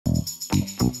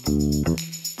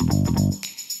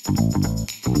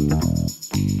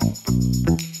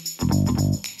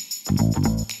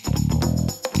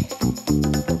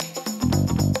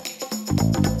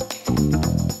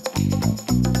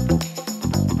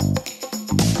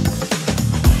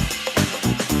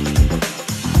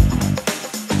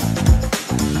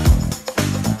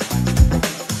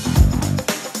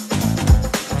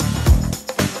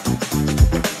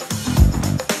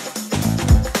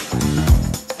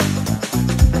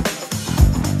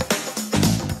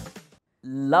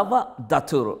lava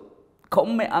Dhathuru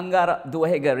komme angara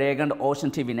duwehega regand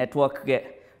Ocean TV network ge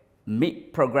mi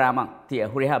programma tiya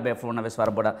huriha be flona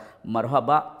veswara boda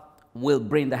marhaba will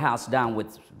bring the house down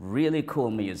with really cool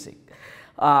music.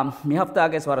 Mi hafta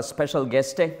ge swara special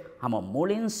guest hama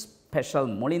mulin special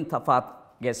mulin tafat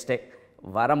guest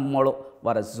waram molo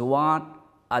wara zuwan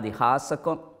adi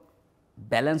hasakon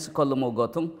balance kollumu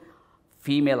gotum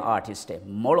female artist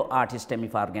molo artist mi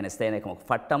fargenestene kom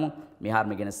fattamu mi har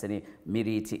mi genesteni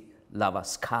miriti lava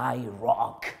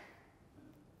skyrock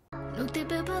Nukti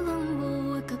pe balambo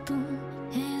ekatum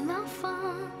hela fa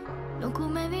Nuku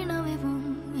me vina vivum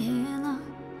hela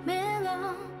mela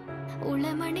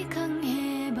Ule manikang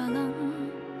he balam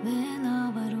vela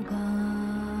varuga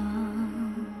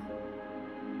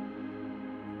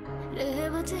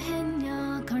Levate henya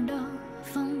kanda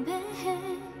fambe he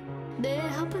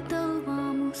Deha padalva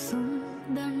musum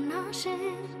dannashe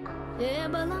E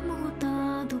balamuta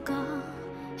duka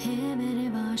he mere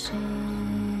vashe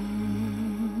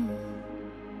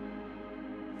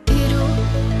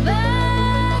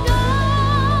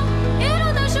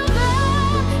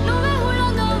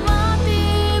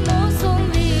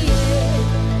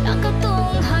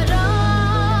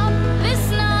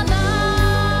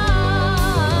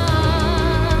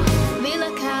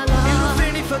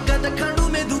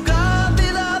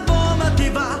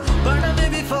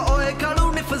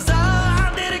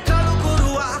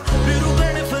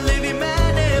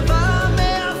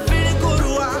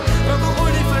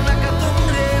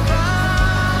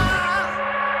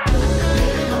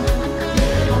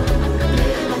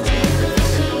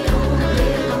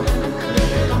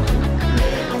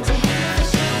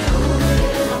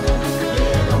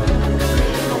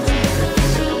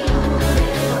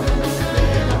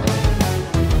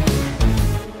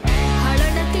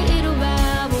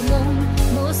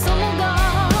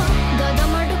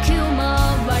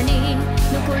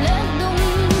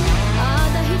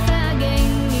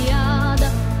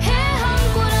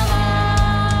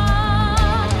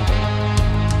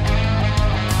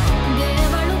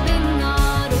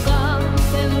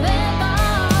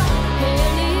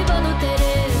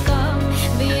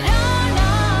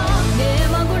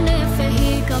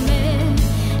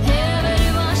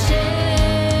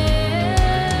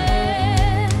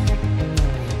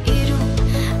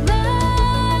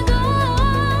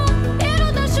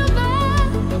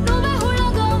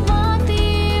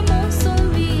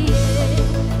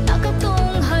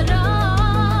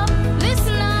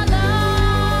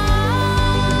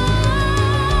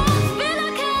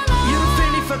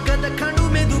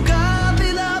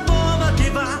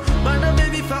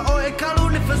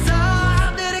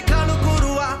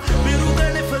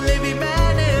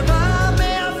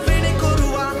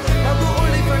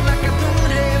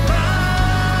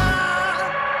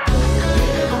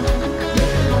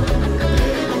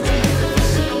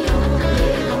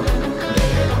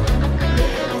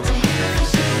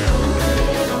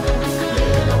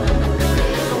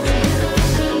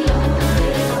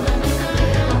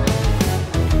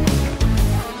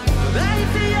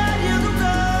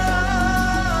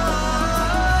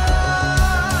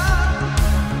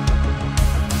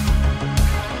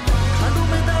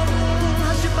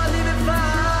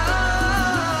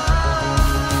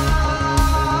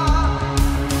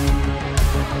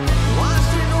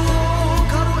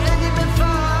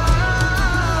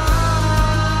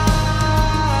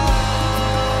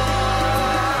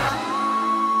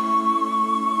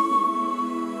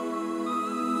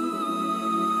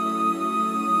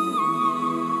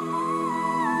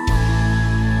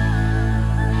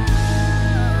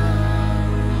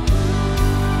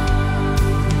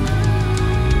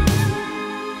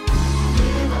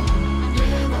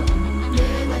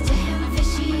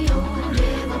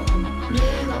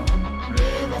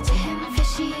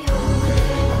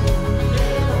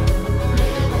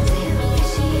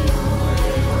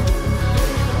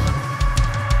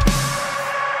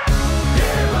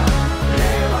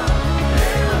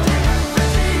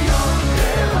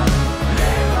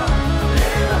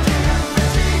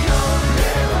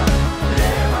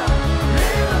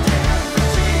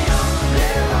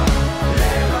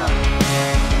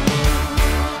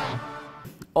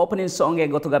opening song e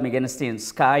gotuga mi genestin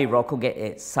skyrock ge e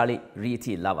sali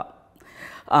riti lava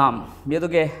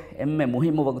meduge emme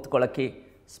muhimmu wagutukolaki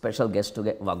special guest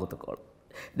ge wagutukol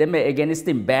demme e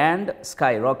genestin band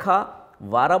skyrock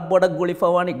warabboda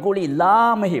gulifawani guli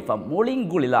lama hifa mulin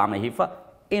guli lama hifa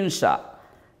Insha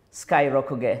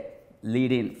skyrock ge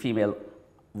leading female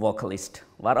vocalist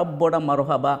warabboda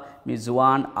marhaba mi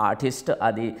zuwan artist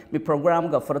adi mi program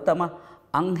ga furtama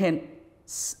anghen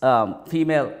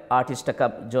female artist එක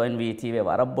join වී තීවේ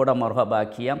වර බොඩ මරහබා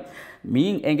කියා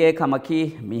mean එගේ කමකි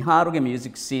මිහාරුගේ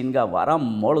music scene ගා වර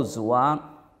මොළු zuwan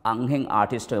anhen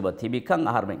artist එක තිබිකන්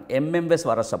අහර්මෙන් MMS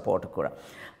වර support කරා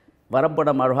වර බොඩ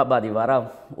මරහබා දි වර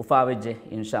උපාවෙජ්ජේ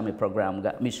insha mi program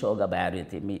ගා mi show ගා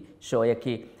බෑරිති mi show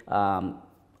යකි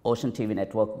Ocean TV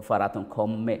network faratun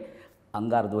komme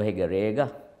angar duhege rega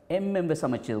MMS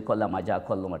samachil kolla maja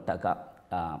kollu mattaka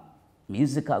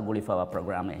musica gulifawa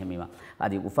program ehmima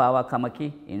adi ufawa kamaki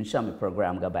insha mi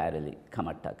program ga barely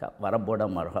kamattaka wara boda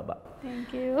marhaba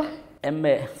thank you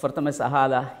emme fortame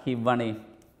sahala hivani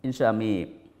insha mi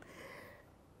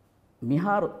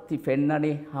miharu ti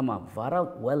fennani hama wara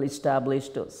well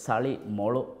established sali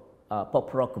molu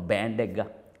pop rock band egga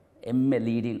emme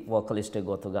leading vocalist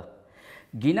gotuga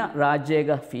gina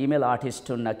rajyega female artist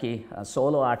unnaki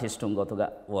solo artist gotuga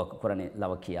work kurani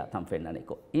lavakiya tam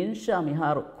fennaniko insha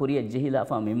miharu kuriya jihila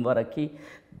fa minwaraki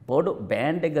bodu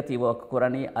band ega ti work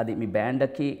kurani adi mi band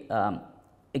ki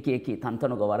eki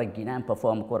tantanuga wara gina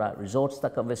perform kora resorts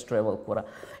taka west travel kora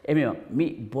emi mi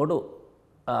bodu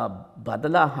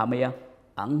badala hamaya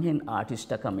anhen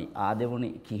artist ka mi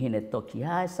adevuni kihinetto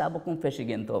kiya sabukun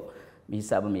feshigento mi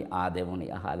hisab mi adevuni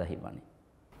ahala hivani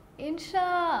Insha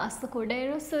astu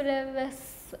kuderu surevs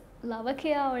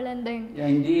lavakiya olanden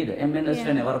yeah indeed MNS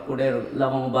when ever kuderu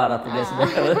lava mubarak des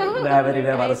very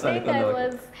very sorry I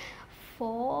was 4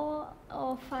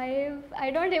 or 5 I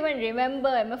don't even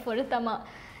remember em furutama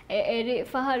eri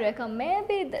faharu ekam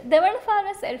maybe devana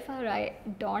faras elfar I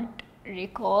don't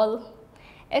recall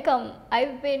ekam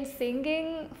I've been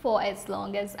singing for as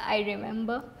long as I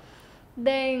remember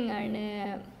then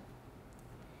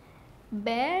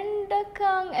band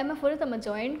kan ema furutama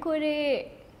join kore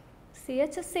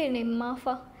CHC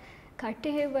nimmafa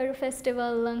kattihevaru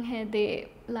festival lan hedi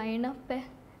lineup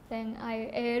then I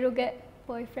eruge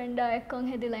boyfriend ekon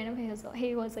hedi lineup he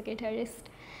was a guitarist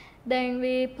then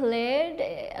we played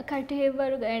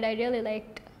kattihevaru and I really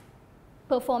liked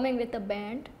performing with the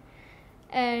band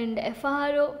and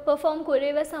efaharu perform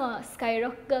kureva sama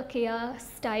skyrock ga kiya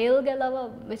style galava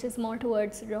which is more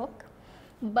towards rock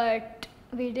but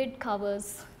we did covers,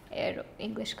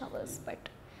 English covers, but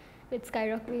with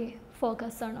Skyrock we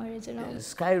focus on original.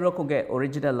 Skyrock ge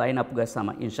original lineup ga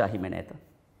sama insha himeneta.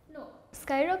 No,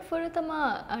 Skyrock furutama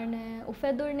ane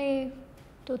ufedurni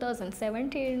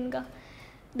 2017 ga.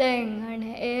 Then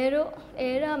ane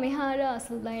era mihara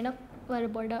asal lineup war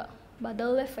boda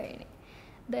badalwe faini.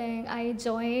 Then I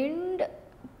joined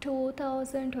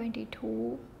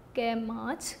 2022 ke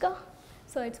March ka.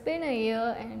 So it's been a year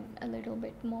and a little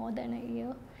bit more than a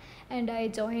year and I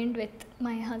joined with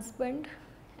my husband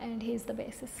and he's the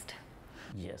bassist.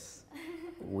 Yes,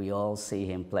 we all see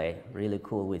him play really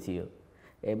cool with you.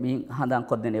 Me handan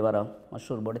kodne nevara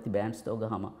mashhur bodati bands toga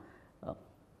hama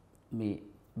me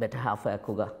better half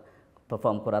akuga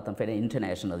perform kuratan fede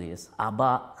international is aba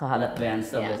kahala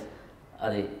bands toga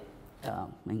adi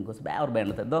mengos baur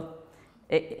band tado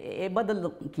e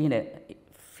badal kine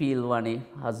feel wani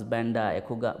husband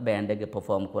ekuga band ege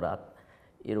perform kurat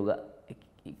iruga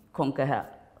konka ha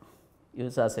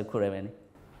usa se kureveni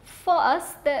for us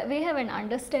that we have an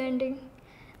understanding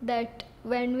that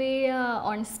when we are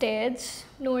on stage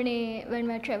noni when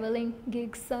we are traveling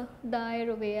gigs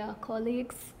dairu we are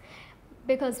colleagues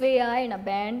because we are in a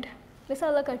band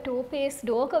misalaka two piece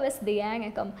doka wes diyang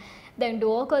ekam then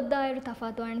doka dairu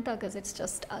tafatu anta because it's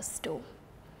just us two.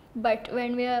 But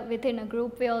when we are within a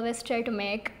group, we always try to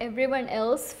make everyone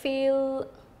else feel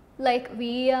like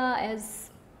we are as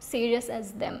serious as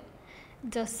them.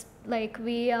 Just like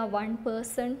we are one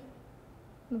person,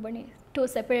 two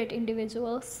separate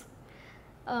individuals.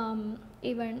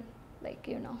 Even like,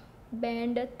 you know,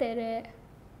 band tere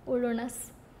ulunas.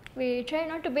 We try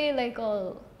not to be like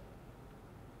all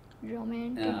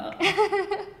romantic.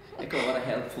 Like what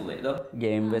helpful though.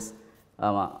 Game with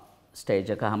stage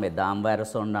ka hame damwara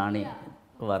sonnani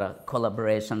wara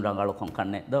collaboration rangalu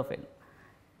konkanne dofen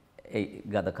e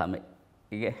gada kame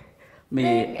ige me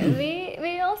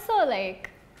we also like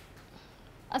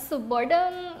asu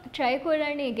bodam try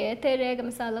kurani ge terega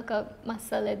misalaka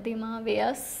masala dima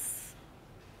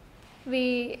we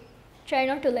try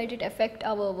not to let it affect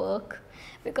our work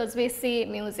because we see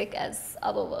music as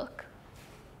our work.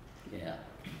 Yeah,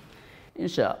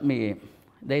 insha me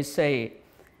they say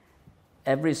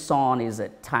every song is a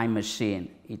time machine.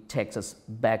 It takes us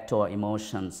back to our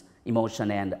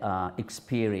emotion and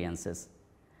experiences.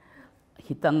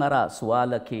 Hitangara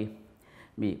sualaki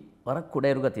mi wara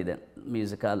kuderugatide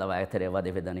music lavayatere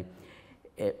vadevedani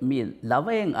mi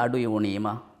lavayen adu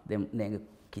yunima dem ne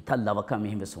kital lavaka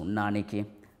mihime sunnaniki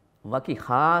waki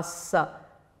hassa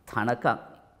thanaka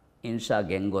Insha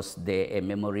gengos de e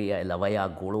memoria e lavaya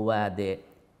guluwa de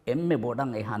emme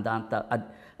bodang e handanta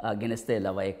geneste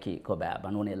lavaya ki ko baba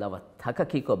nuni lava thaka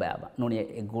ki ko baba nuni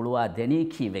e guluwa deni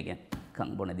ki vegen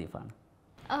kang bona difan.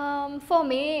 For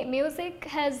me, music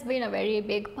has been a very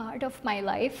big part of my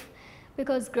life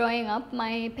because growing up,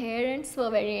 my parents were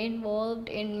very involved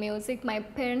in music. My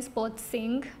parents both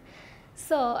sing.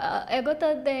 So,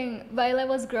 while I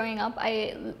was growing up,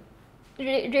 I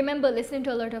remember listening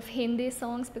to a lot of Hindi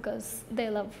songs because they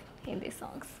love Hindi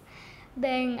songs.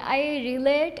 Then I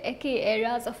relate eki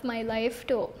eras of my life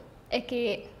to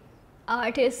eki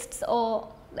artists or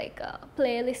like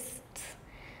playlists.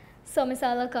 So,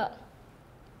 misalaka,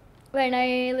 when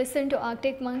I listen to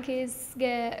Arctic Monkeys,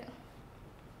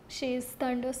 She's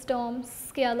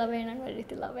Thunderstorms, Kya Lave and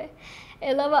Variti Lave.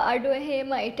 Elava Adu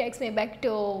Hema, it takes me back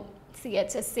to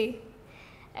CHSC.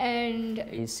 And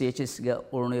CHS ga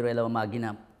uruni rela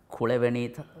magina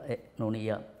kuleveni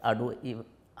nunia adu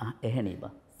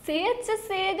eheniba.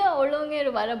 CHSC ga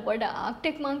ulungeru vara boda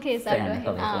Arctic Monkeys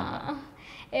adu.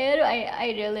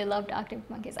 I really loved Arctic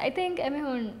Monkeys. I think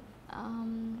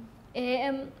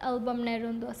AM album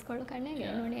nerundu askolu karne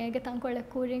nuni ege tankole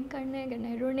kuring karne ge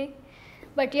neruni.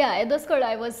 But yeah, at the school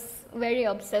I was very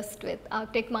obsessed with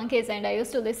Arctic Monkeys and I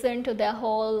used to listen to their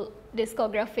whole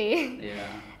discography. Yeah.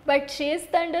 But She's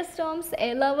Thunderstorms,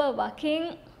 Elava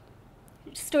Walking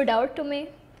stood out to me.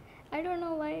 I don't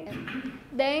know why.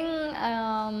 Then,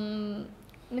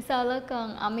 misala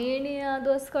kang Armenia,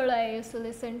 those school I used to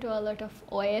listen to a lot of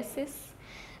Oasis.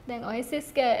 Then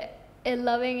Oasis ke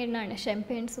Loving in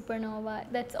Champagne Supernova.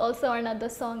 That's also another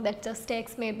song that just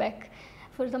takes me back.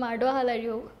 For the Madwahala,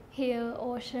 you hear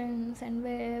oceans and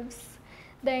waves.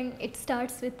 Then it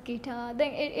starts with guitar.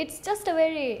 Then it's just a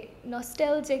very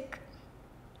nostalgic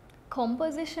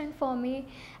composition for me.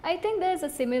 I think there's a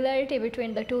similarity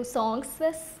between the two songs.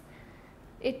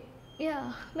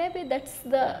 Maybe that's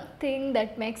the thing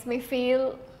that makes me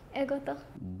feel egota.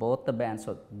 Both the bands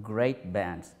were great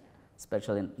bands,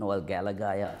 especially Noel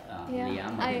Gallagher.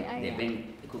 They've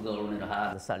been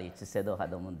the Sali Chisedo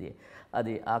Hadamundi.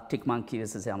 The Arctic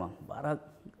Monkeys is a Barak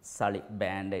Sali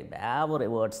band, Bavor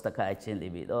words the Kaichin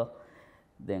Libido.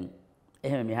 Then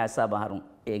Emi Hasabarum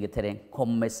Egetering,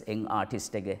 Commes ing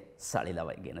artist Sali Lava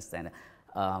against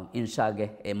Inshage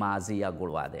Emazia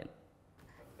Gulwaden.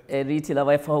 A Riti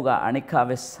Lava Foga,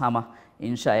 Anikavis Hama,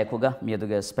 Insha Ekuga,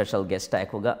 Mieduga special guest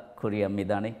Ekuga, Korea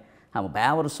Midani. हम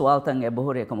बावर स्वाल्तंग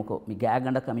एबोरे कमको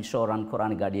मिगागंड कमिशोरन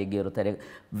कुरान गाड़ी गेरो तेरे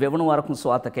वेवनु वारकुं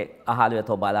स्वाल्त के आहालवे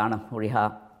तो बालाना रिहा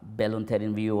balloon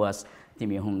तेरिन viewers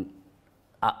तिमी हुन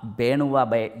बेनुवा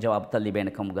बे जवाब तल्ली Ben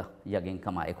कमुगा यगिन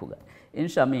कमा एकुगा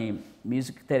इंशा मी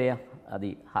म्यूजिक तेरे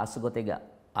अदि हासगोतेगा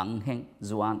अंहें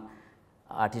जुआन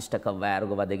आर्टिस्ट का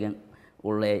वायरगो वदेगन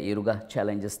उल्ले इरुगा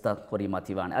challenges ता कोरी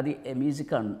मतिवान अदि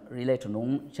म्यूजिक रिलेट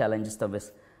नों challenges ता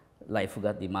वेस लाइफ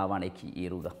गा दिमावान एकी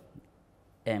इरुगा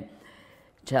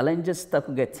challenges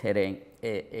taku get hereng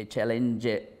a challenge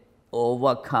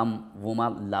overcome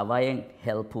woman lavayen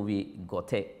help we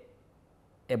gote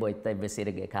eboita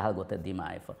vesirege kahal gote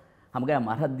dimaifa hamga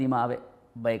marhad dimave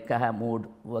by kaha mood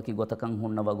waki gotakang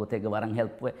hunna wa gote ge warang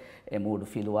help we e mood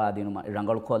filwa dinuma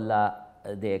rangal kolla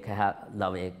de kaha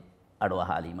lave adwa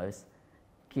halima wes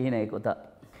kihine ekota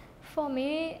for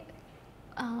me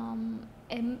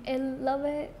ml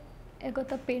lave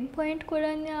ekota pinpoint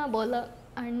kuranya bola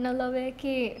Anna Lave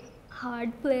ki Hard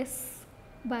Place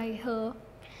by her.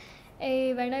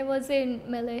 When I was in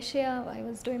Malaysia, I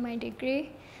was doing my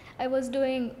degree. I was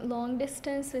doing long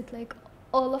distance with like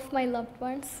all of my loved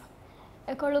ones.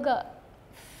 Ekoluga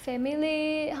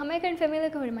family, Jamaican family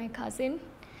ko my cousin,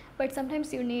 but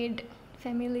sometimes you need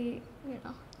family,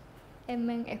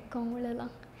 Emeng ekkong ulela.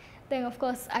 Then of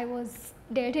course I was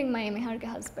dating my Meharke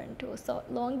husband too. So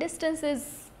long distance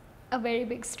is a very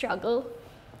big struggle.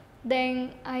 Then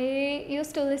I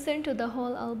used to listen to the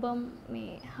whole album,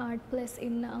 me Hard Place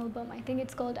in the album. I think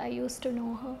it's called I Used to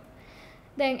Know Her.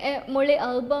 Then mole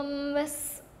album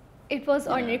it was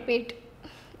on repeat.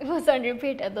 It was on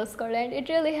repeat at the school and it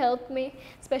really helped me,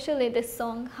 especially this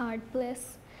song Hard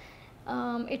Place.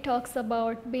 It talks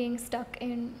about being stuck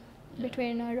in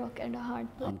between a rock and a hard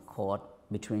place. I'm caught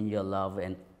between your love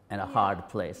and a hard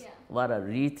place. Yeah. What a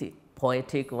really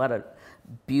poetic, what a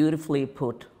beautifully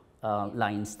put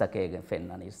lines take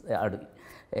fennanis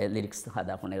lyrics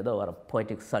hada punedo or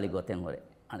poetic saligoten hore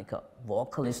anika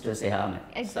vocalist se ha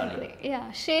exactly yeah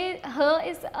her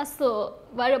is also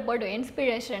very big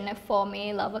inspiration for me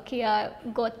lavakia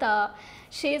gota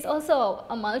she is also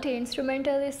a multi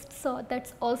instrumentalist so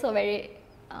that's also very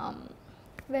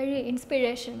very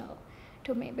inspirational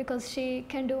to me because she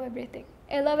can do everything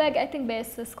elavag I think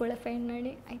bass school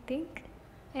fennani I think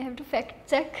I have to fact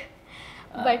check,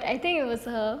 but I think it was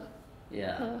her.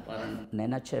 Yeah,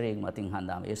 Nena Cherry Mating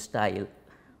Handam, a style.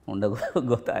 Unda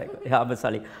gotay ya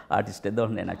besali artist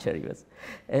don nena cherry was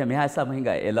me ha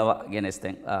samahinga elawa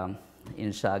genesteng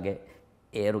Insha ge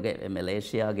eruge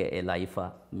Malaysia ge e life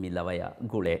milawaya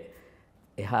gule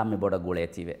eha me boda gule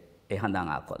tive e handan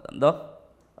akollan do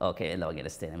okay elawa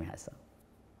genesteng me hasa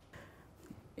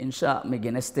Insha me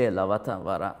geneste lawata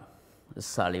wara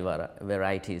sali wara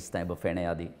varieties type of fene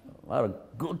adi wara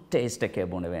good taste ke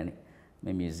bone veni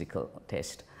me musical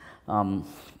taste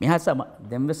me ha sama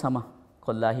dembe sama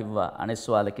kollahiwa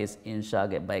aneswalakes Insha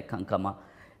ge by kankama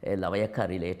e lawayaka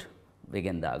relate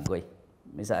wegenda goy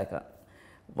misaka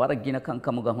waragina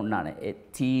kankamuga hunnane e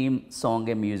team song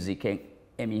e music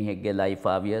emi hegge life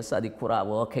avias adi kura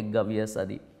work hegga vias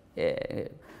adi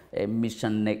e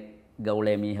mission ne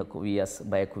gawle mi hakuvias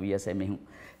by kuvias emi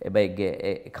e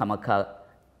bayge kamaka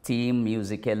team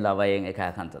music e lawayen e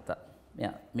ka kantata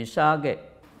ya mishage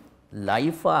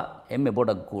life emme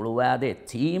boda guluwade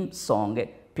team song e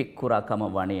Pikkura kama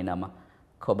vani nama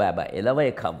kobaba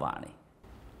elaway kavani.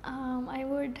 I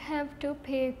would have to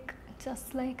pick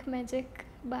Just Like Magic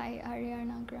by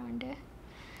Ariana Grande.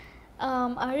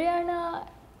 Ariana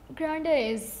Grande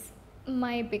is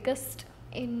my biggest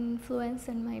influence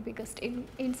and my biggest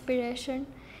inspiration.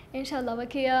 Insha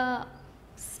lavakia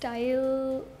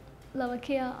style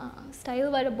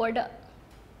vara boda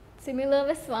similar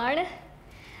with Swan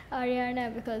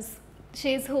Ariana because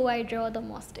she's who I draw the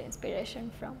most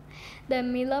inspiration from.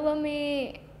 Then me lava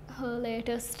me her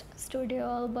latest studio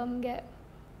album get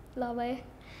lava.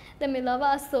 Then me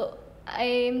lava so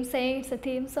I'm saying it's a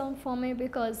theme song for me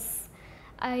because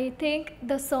I think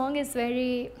the song is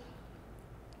very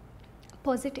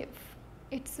positive.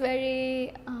 It's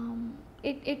very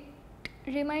it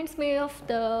reminds me of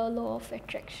the law of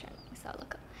attraction,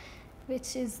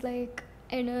 which is like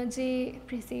energy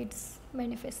precedes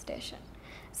manifestation.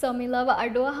 So me love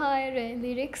Adoha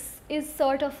lyrics is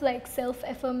sort of like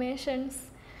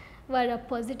self-affirmations were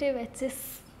positive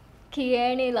etches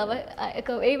kiyani love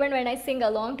even when I sing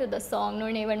along to the song no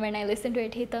even when I listen to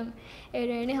it hitam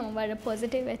ereni hum were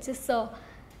positive etches so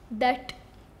that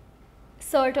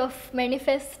sort of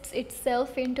manifests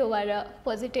itself into a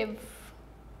positive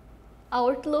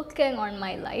outlook on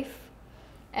my life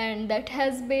and that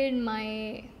has been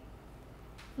my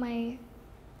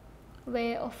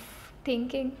way of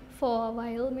thinking for a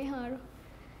while, Miharu.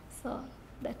 So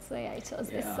that's why I chose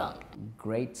this song.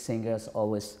 Great singers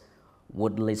always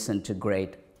would listen to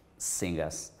great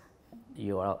singers.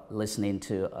 You are listening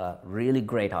to a really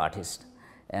great artist.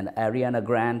 And Ariana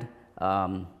Grande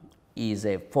is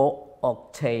a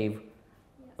 4-octave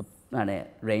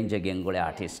range gengule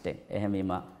artist.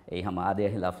 Ehemima ehama ade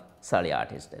hilaf sali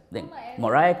artist. Then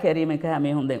Mariah Carey me ka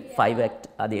me hunde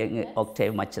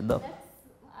 5-octave machdo.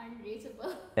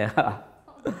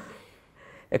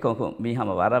 Ekon mi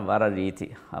hama vara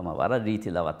riti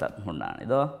lawata hunnani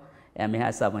do emi ha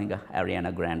samahinga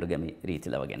Ariana Grande ge mi riti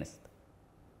lawagenes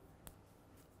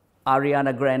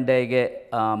Ariana Grande ge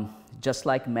Just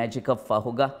Like Magic of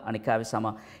fahuga anikavi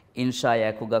sama Insha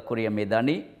yakuga kuriya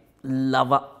medani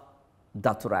lava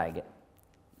Dhathuru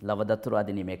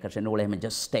adini me kashe nole me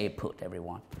just stay put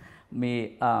everyone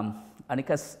me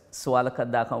anikas swalaka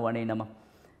dakawani nama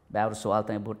Baru soal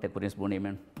tanya buat tekuris buni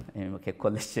men, ke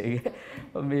college je.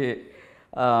 Me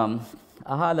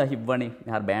ahala hibwani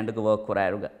har band ko work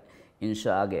koraeruga.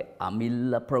 Insha age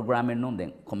amilla program enno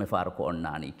den kome faru ko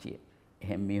onnani kiye.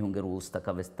 Hemmi hunge rules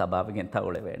taka ves tabavigen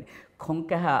tawle veni.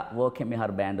 Konka ha work me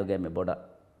har band ge me boda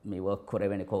me work kore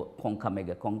veni ko konka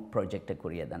mege kon project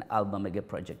kuriya dan album mege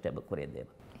project ebe kuriya deba.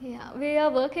 Yeah, we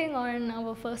are working on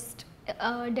our first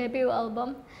debut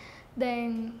album.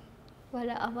 Then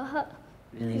wala avaha.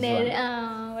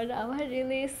 Our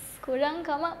release kurang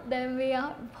come up, then we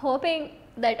are hoping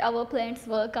that our plans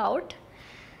work out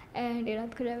and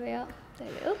good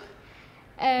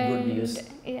news.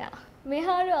 Yeah, we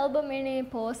have an album in a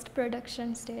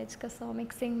post-production stage, so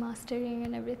mixing, mastering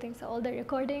and everything, so all the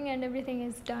recording and everything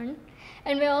is done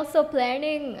and we're also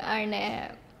planning an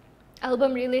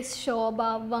album release show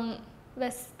bawang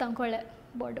West Tankole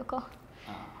Bordoko.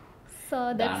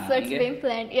 So that's what's been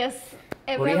planned. Yes,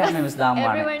 everyone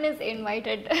is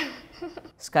invited.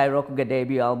 Skyrock ge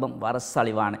debut album varas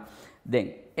salivane.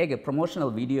 Then ege promotional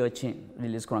video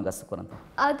release koranga gasakoranta.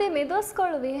 Ade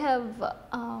medoskol we have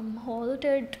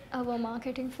halted our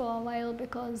marketing for a while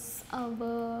because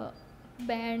our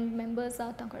band members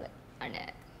are tankole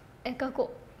ane ekako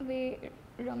we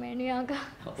Romania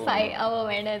find our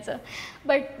manager.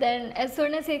 But then as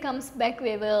soon as he comes back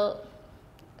we will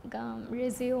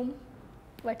resume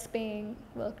what's being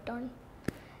worked on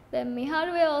Then Mihar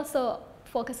we also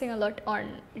focusing a lot on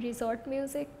resort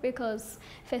music because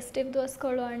festive dos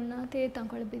kolo anna te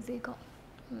tankol busy ko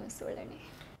mesulani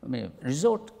me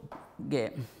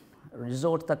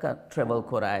resort taka travel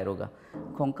kora ayruga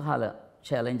konkahala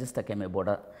challenges take me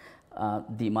boda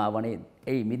dimawani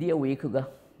ei midiya week ga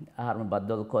aharma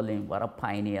baddol kollin wara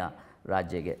pioneer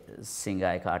rajyege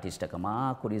singayaka artist taka ma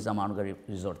kuri zamanuga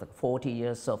resort taka 40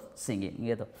 years of singing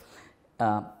ngedo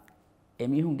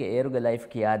emihunge eruga life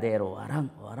kiyadero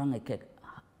waran ek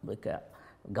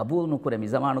gabul nukure mi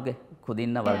zamanuge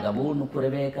kudinna war gabul nukure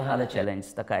me kahala challenge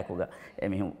takaykuga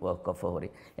emihun work of hori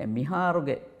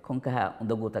miharuge konkaha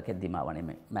undagu take dimawani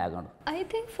me magandu. I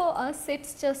think for us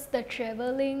it's just the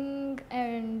traveling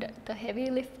and the heavy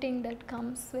lifting that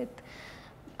comes with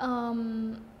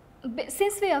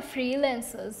since we are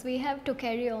freelancers, we have to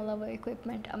carry all our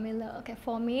equipment. Amila, okay,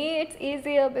 for me it's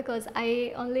easier because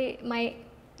my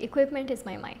equipment is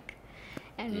my mic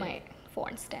and my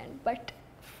phone stand. But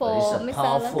for it's a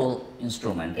powerful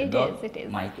instrument. It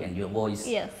is. Mic and your voice.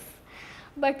 Yes.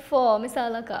 But for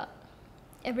Misalaka,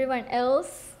 everyone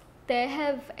else, they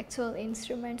have actual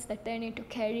instruments that they need to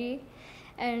carry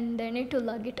and they need to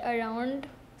lug it around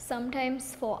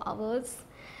sometimes for hours.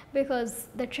 Because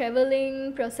the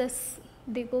traveling process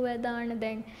digu vedana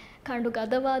then kandu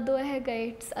gadavadu hega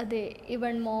it's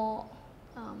even more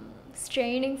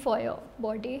straining for your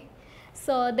body.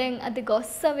 So then at the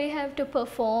gossa we have to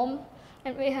perform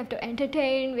and we have to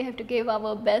entertain, we have to give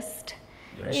our best.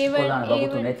 Even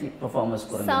performance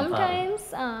sometimes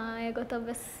I got a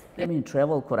best. I mean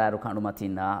travel koraru kandu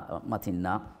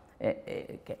matinna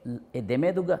e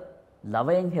demeduga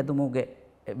lavayen hedumuge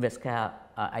veska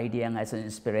idea as an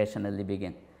inspirationally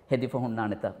begin hedi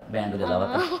fohunnaneta band uge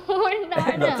lavata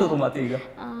Dhathuru matiga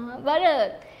but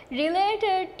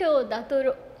related to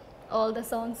Dhathuru all the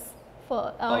songs for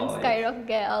on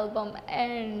Skyrock album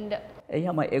and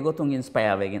ehama egotun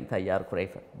inspire wegen tayyar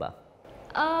kurayfa ba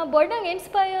bodang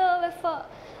inspire wefa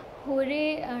huri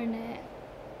ane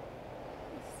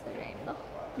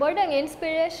bodang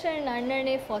inspiration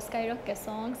annane for Skyrock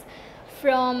songs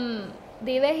from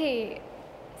Devahi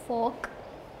folk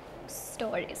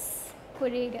stories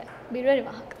kuriga birari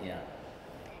wahaka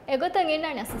egotang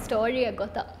innane as a story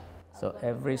egota. So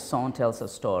every song tells a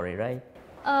story, right?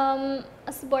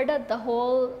 As boda the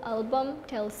whole album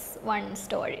tells one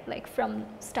story like from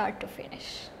start to finish.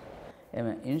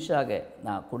 Insha ge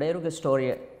na kuderuge story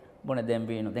bone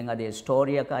dembinu den ade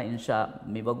story aka Insha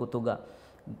miwagutuga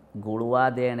guluwa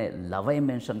dene love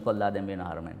mention kolla dembinu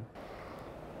harmen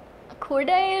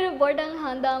Kudairu bodang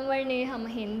handamani hum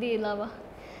Hindi lava.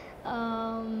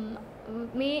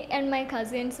 Me and my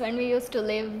cousins when we used to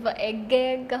live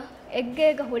eggeg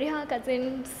huriha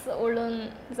cousins ulun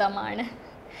zamana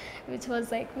which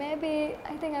was like maybe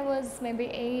I think I was maybe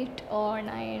 8 or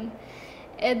 9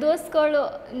 those kolo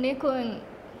nikun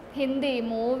Hindi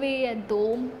movie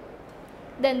Doom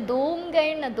then Doom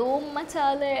gaina Doom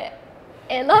machale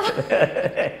ela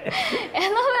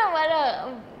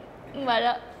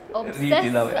mara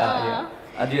obsessed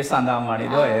Adhiya sandamani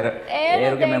do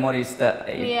eruge memories that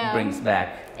it brings back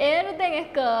everything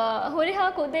ek huriha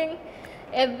kuding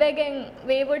evegen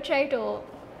we would try to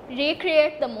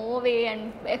recreate the movie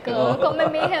and ek komme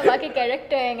me have aki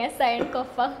character en assign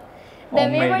koffa then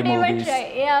we would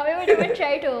even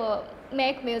try to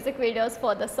make music videos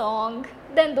for the song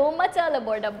then do machala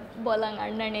boda bolang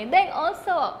annane then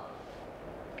also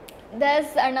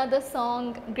there's another song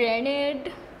Grenade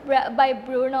by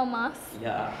Bruno Mars.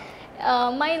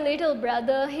 My little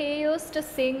brother, he used to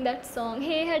sing that song.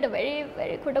 He had a very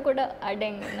kuda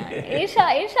adeng. Insha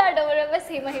adorable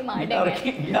hima adeng.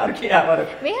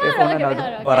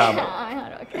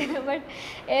 But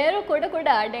ero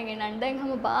kuda adeng and then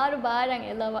hum bar and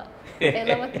elava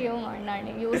kyun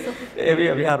annani Yusuf.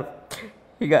 We are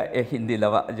higa Hindi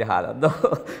lava jahala do.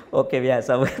 Okay, we have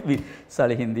some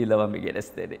sali Hindi lava me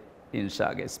gerestede.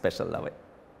 Insha ge special lava.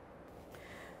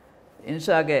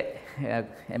 Insha ge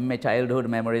emme childhood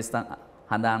memories tan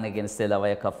handane against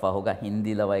lawaya kaffa hoga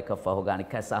Hindi lawaya kaffa hoga ani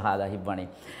kasahala hibwani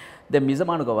de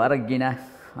mizamanu go waragina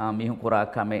mihun kura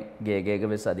kame ge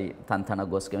vesadi tantana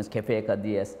goske cafe ka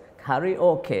dies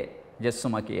karaoke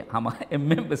jessumaki hama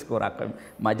members kura kam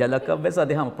majalaka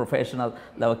vesadi hama professional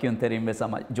lawakun terim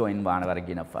vesama join wana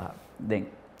waragina fa den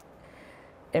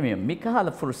emi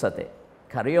mikahala fursate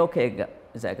karaoke ga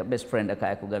is like a best friend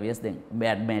ka ku gavies den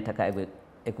bad mate ka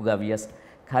ku gavies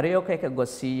karaoke ka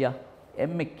gossiya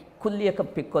emme kulliyaka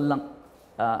pikkollan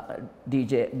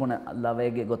DJ buna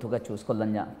lavege gotuga choose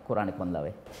kollanya kurani kon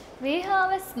lave we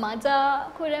have a maja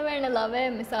kurevena lave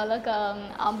misalaka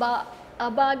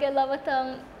abage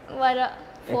lavatan wara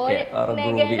for Okay, or a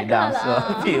groovy dance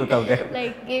feel tawge.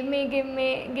 like give me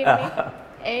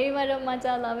ei mara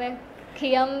maja love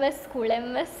kiyam wes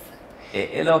kulem wes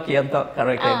Elo kiyanto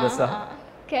karaoke gosa.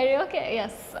 karaoke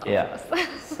yes Yeah.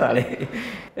 Sorry.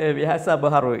 Vihasa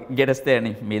baharu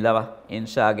gedesteni milava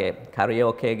Insha ge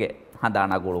karaoke ge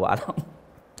handana gulwala.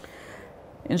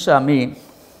 Insha mi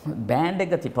band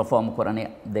එක ති perform කරන්නේ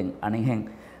දැන් අනිහෙන්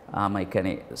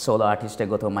මයිකනේ solo artist එක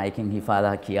ගොතෝ මයිකින්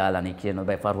හිෆාලා කියලා නේ කියන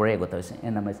බයි ෆරුරේ ගොතෝ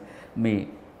එනම මේ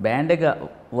band එක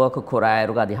work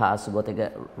කරායරුග අධිහාස ගොතක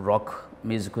rock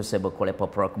music සෙබ කොලේ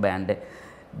pop rock band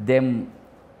them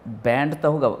band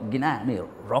තහුග ගිනා මේ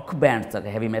rock band තක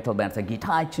heavy metal band තක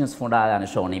guitar tunes ෆොඩා යන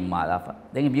ෂෝනි මාලාෆා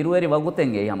දැන් බිරුවේරි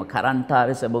වගුතෙන් ගේ යම කරන්ට්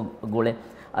ආවේ සෙබ ගොලේ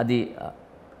අදි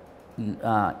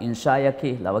Insha යකි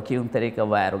ලවකියුම් තරේක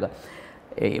වයරුග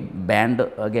band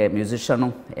ගේ musician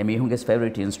එමිහුන්ගේ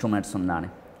favorite instruments උන්නානේ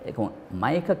ඒක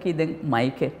mic කි දැන්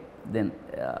mic then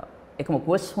එකම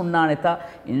කොස් උන්නානේ තා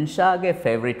Insha ගේ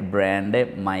favorite brand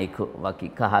mic වකි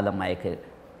කහලා mic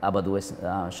අබදුවස්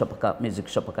shop එක music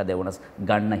shop එක දෙවනස්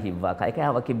ගන්න හිව්වා කයික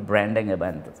වකි branding එක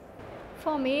බන්ද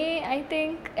for me I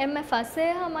think MFS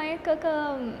mic එක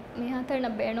මෙහතරන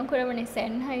බේනෝ කරවනේ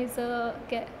Sennheiser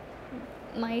ගේ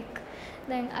mic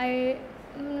then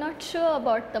I'm not sure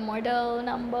about the model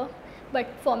number but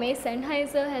for me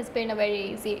Sennheiser has been a very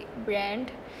easy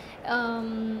brand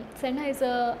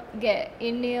Sennheiser get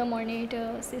in-ear monitor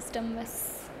system was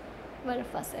very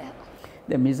fast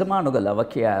the mizamanu ga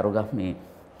lavaki aruga me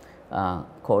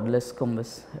cordless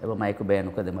combes eba mic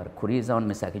benu ka demar kuri sound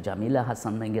me saki Jamila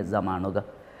Hassan nge zamanu ga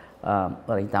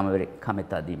paritama very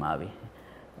kameta dimavi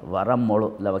waram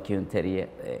molu lavaki un teriye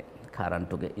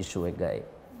current ge issue එක ගයි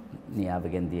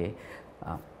නියාවගෙන් දියේ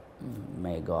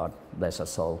may God bless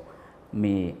us all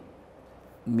me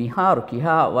miharu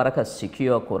kiha waraka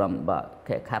secure kuramba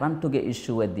current ge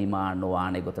issue e demand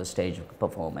wane gota stage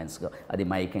performance go adi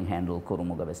mic can handle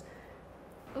kurumuga bes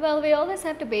well we always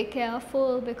have to be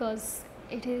careful because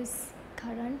it is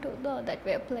current that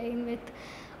we are playing with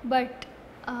but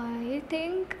I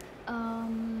think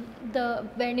the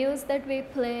venues that we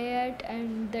play at and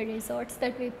the resorts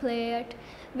that we play at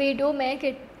we do make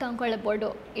it tankola bodo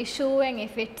issuing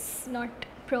if it's not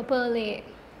properly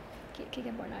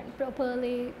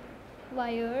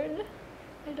wired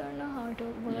I don't know how to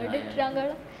word it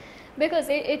rangala because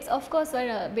it's of course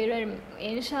where bir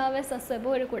Insha wes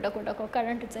asabore kuda ko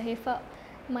current chahifa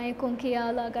maikun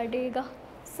kiyala gadiga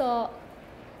so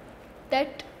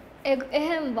that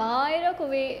ehem wire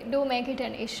we do make it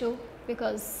an issue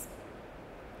because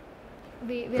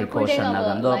we are putting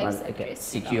our lives at risk.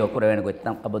 Secure kurevenu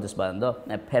gottam abodus bando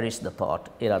perish the thought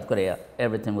irad korea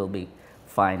everything will be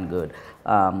fine good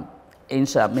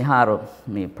Insha miharu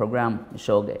me program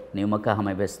show ge nimaka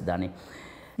hama bes dani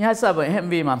ya sab ehem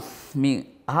wima mi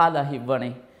ahala hivwane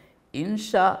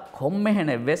Insha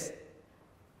kommehene bes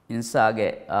Insha ge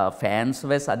fans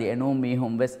bes adi enu mi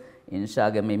hum bes Insha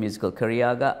ge me musical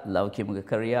career ga love kimuge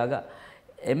career ga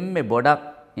emme bodak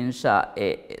Insha e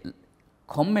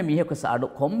komme miheko sadu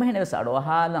komme hene sadu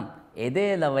halan ede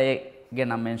lave ge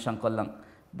nam mention kollan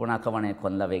buna kawane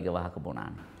kon lave ge wahaka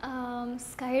bunan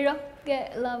skyrock ge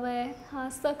lave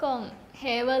hasakon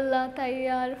hevalla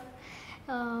tayyar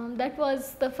that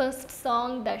was the first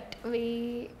song that we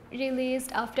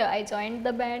released after I joined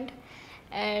the band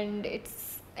and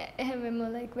it's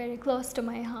like very close to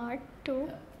my heart too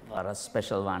vara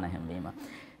special wana hemwima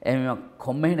ehme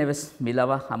komme hene wes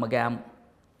milawa hamagam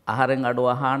aharen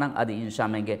aduwahana adi Insha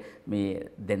menge me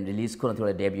then release kurun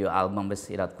thole debut album bes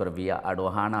irat korviya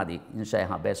aduwahana adi Insha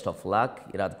ha best of luck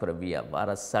irat korviya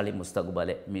warasali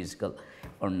mustaqbale musical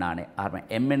onnane arme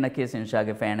emmenna kes Insha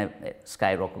ge fan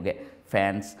skyrock ge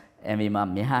fans emima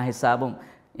meha hisabum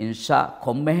Insha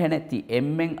kommehene ti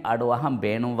emmen aduwaham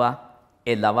beenuwa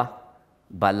e lava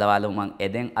ballawalo man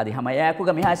eden adi hama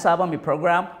yakuga meha hisabum mi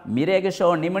program mirege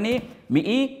show nimani mi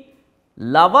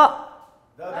lava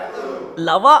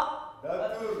Lava.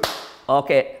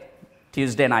 Okay,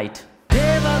 Tuesday night.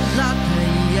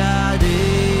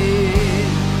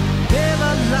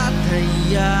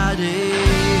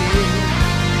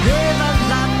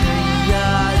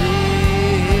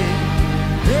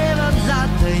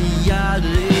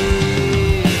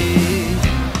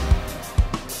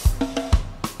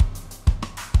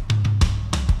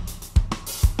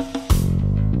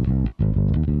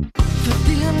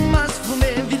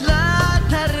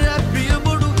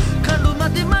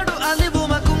 Madu alibu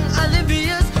makum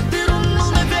alibias tirunnu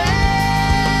me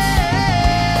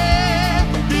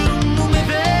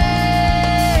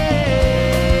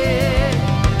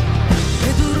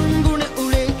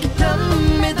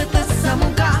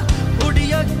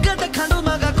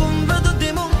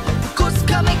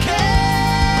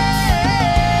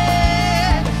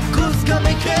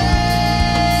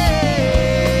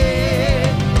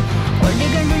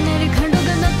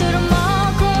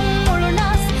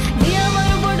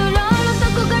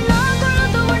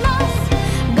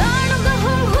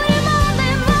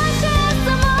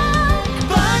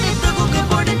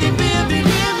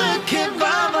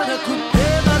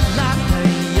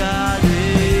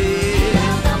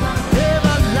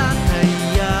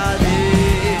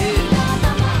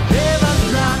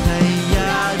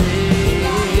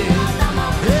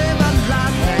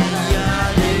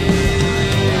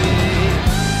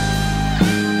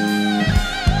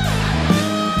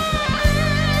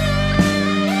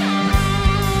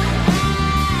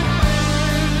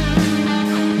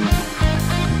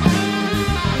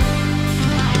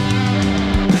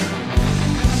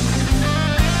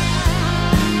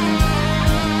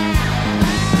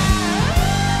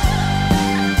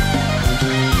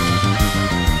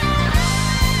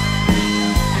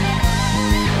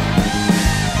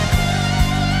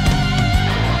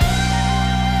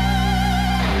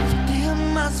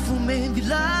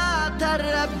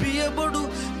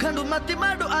mati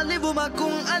madu alibu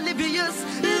makung alibius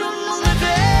irung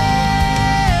mungabe